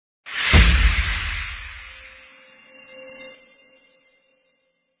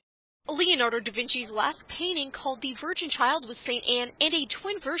Leonardo da Vinci's last painting, called The Virgin Child with St. Anne, and a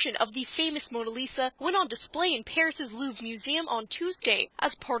twin version of the famous Mona Lisa, went on display in Paris's Louvre Museum on Tuesday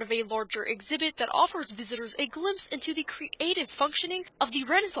as part of a larger exhibit that offers visitors a glimpse into the creative functioning of the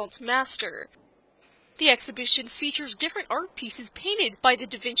Renaissance master. The exhibition features different art pieces painted by the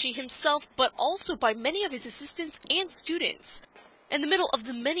Da Vinci himself, but also by many of his assistants and students. In the middle of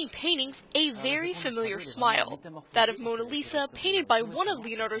the many paintings, a very familiar smile, that of Mona Lisa, painted by one of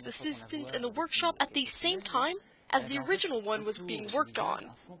Leonardo's assistants in the workshop at the same time as the original one was being worked on.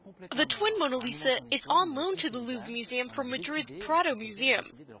 The twin Mona Lisa is on loan to the Louvre Museum from Madrid's Prado Museum.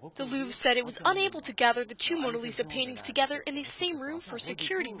 The Louvre said it was unable to gather the two Mona Lisa paintings together in the same room for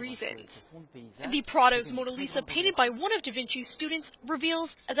security reasons. The Prado's Mona Lisa, painted by one of Da Vinci's students,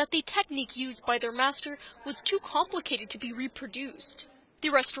 reveals that the technique used by their master was too complicated to be reproduced. The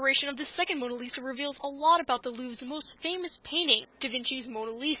restoration of the second Mona Lisa reveals a lot about the Louvre's most famous painting, Da Vinci's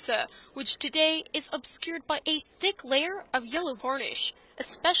Mona Lisa, which today is obscured by a thick layer of yellow varnish,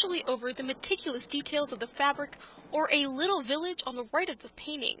 especially over the meticulous details of the fabric or a little village on the right of the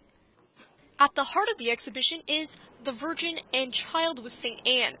painting. At the heart of the exhibition is The Virgin and Child with St.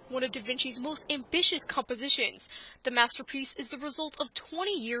 Anne, one of Da Vinci's most ambitious compositions. The masterpiece is the result of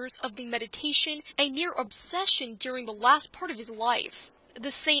 20 years of the meditation, a near obsession during the last part of his life. The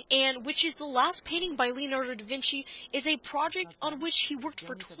St. Anne, which is the last painting by Leonardo da Vinci, is a project on which he worked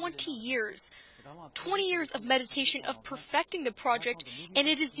for 20 years. 20 years of meditation, of perfecting the project, and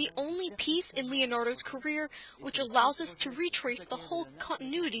it is the only piece in Leonardo's career which allows us to retrace the whole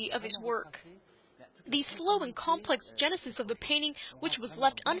continuity of his work. The slow and complex genesis of the painting, which was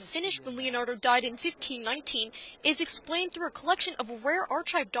left unfinished when Leonardo died in 1519, is explained through a collection of rare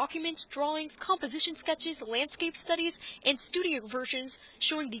archive documents, drawings, composition sketches, landscape studies, and studio versions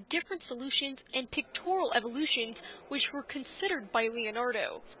showing the different solutions and pictorial evolutions which were considered by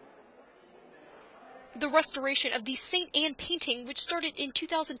Leonardo. The restoration of the St. Anne painting, which started in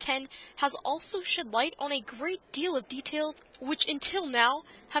 2010, has also shed light on a great deal of details which until now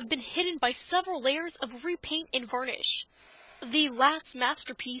have been hidden by several layers of repaint and varnish. The last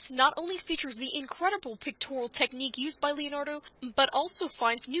masterpiece not only features the incredible pictorial technique used by Leonardo, but also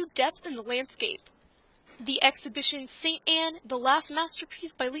finds new depth in the landscape. The exhibition St. Anne, the Last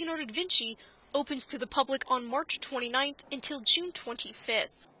Masterpiece by Leonardo da Vinci, opens to the public on March 29th until June 25th.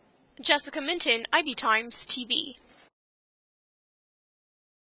 Jessica Minton, IB Times TV.